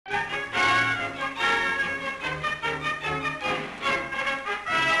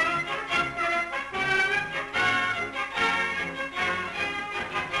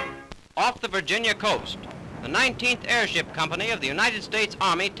Off the Virginia coast, the 19th Airship Company of the United States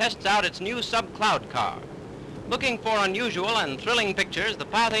Army tests out its new Sub-Cloud car. Looking for unusual and thrilling pictures, the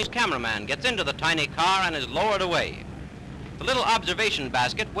Pathe's cameraman gets into the tiny car and is lowered away. The little observation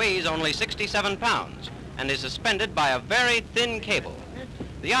basket weighs only 67 pounds and is suspended by a very thin cable.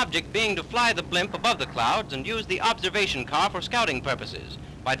 The object being to fly the blimp above the clouds and use the observation car for scouting purposes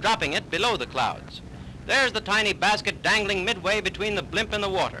by dropping it below the clouds. There's the tiny basket dangling midway between the blimp and the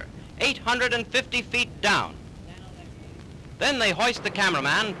water, 850 feet down. Then they hoist the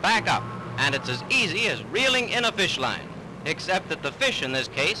cameraman back up, and it's as easy as reeling in a fish line, except that the fish in this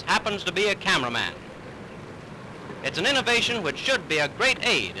case happens to be a cameraman. It's an innovation which should be a great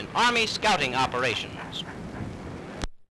aid in Army scouting operations.